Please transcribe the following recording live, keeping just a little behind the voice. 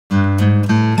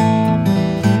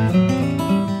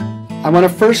want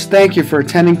to first thank you for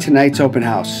attending tonight's open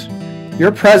house.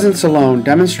 Your presence alone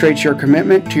demonstrates your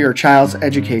commitment to your child's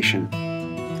education.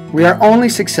 We are only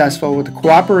successful with the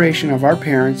cooperation of our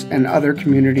parents and other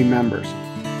community members.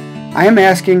 I am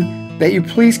asking that you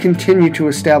please continue to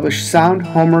establish sound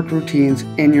homework routines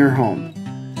in your home.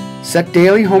 Set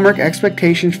daily homework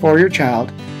expectations for your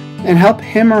child and help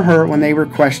him or her when they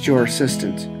request your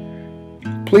assistance.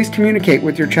 Please communicate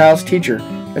with your child's teacher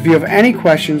if you have any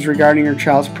questions regarding your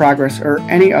child's progress or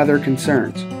any other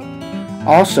concerns.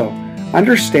 Also,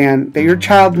 understand that your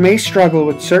child may struggle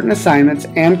with certain assignments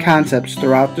and concepts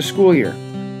throughout the school year.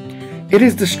 It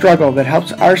is the struggle that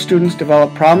helps our students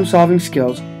develop problem-solving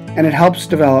skills, and it helps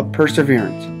develop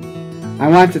perseverance. I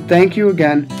want to thank you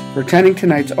again for attending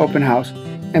tonight's open house,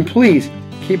 and please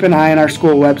keep an eye on our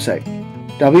school website,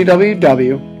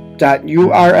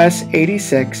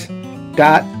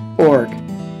 www.urs86.org.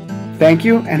 Thank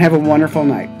you and have a wonderful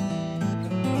night.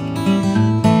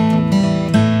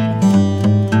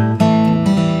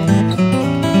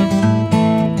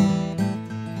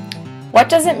 What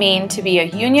does it mean to be a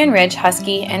Union Ridge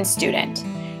Husky and student?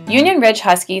 Union Ridge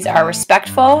Huskies are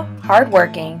respectful,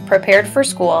 hardworking, prepared for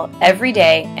school every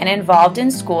day, and involved in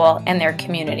school and their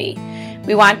community.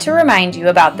 We want to remind you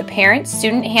about the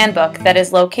Parent-Student Handbook that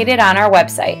is located on our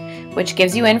website, which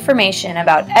gives you information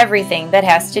about everything that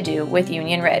has to do with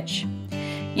Union Ridge.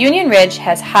 Union Ridge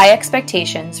has high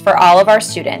expectations for all of our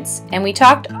students, and we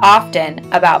talked often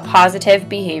about positive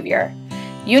behavior.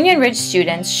 Union Ridge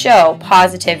students show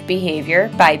positive behavior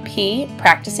by P,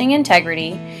 practicing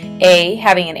integrity, A,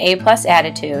 having an A+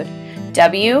 attitude,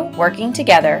 W, working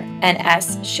together, and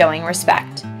S, showing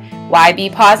respect. Why be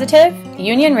positive?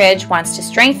 Union Ridge wants to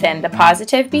strengthen the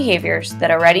positive behaviors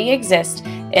that already exist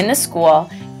in the school,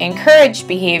 encourage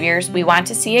behaviors we want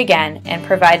to see again, and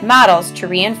provide models to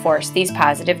reinforce these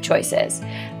positive choices.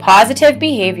 Positive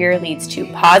behavior leads to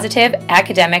positive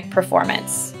academic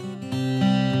performance.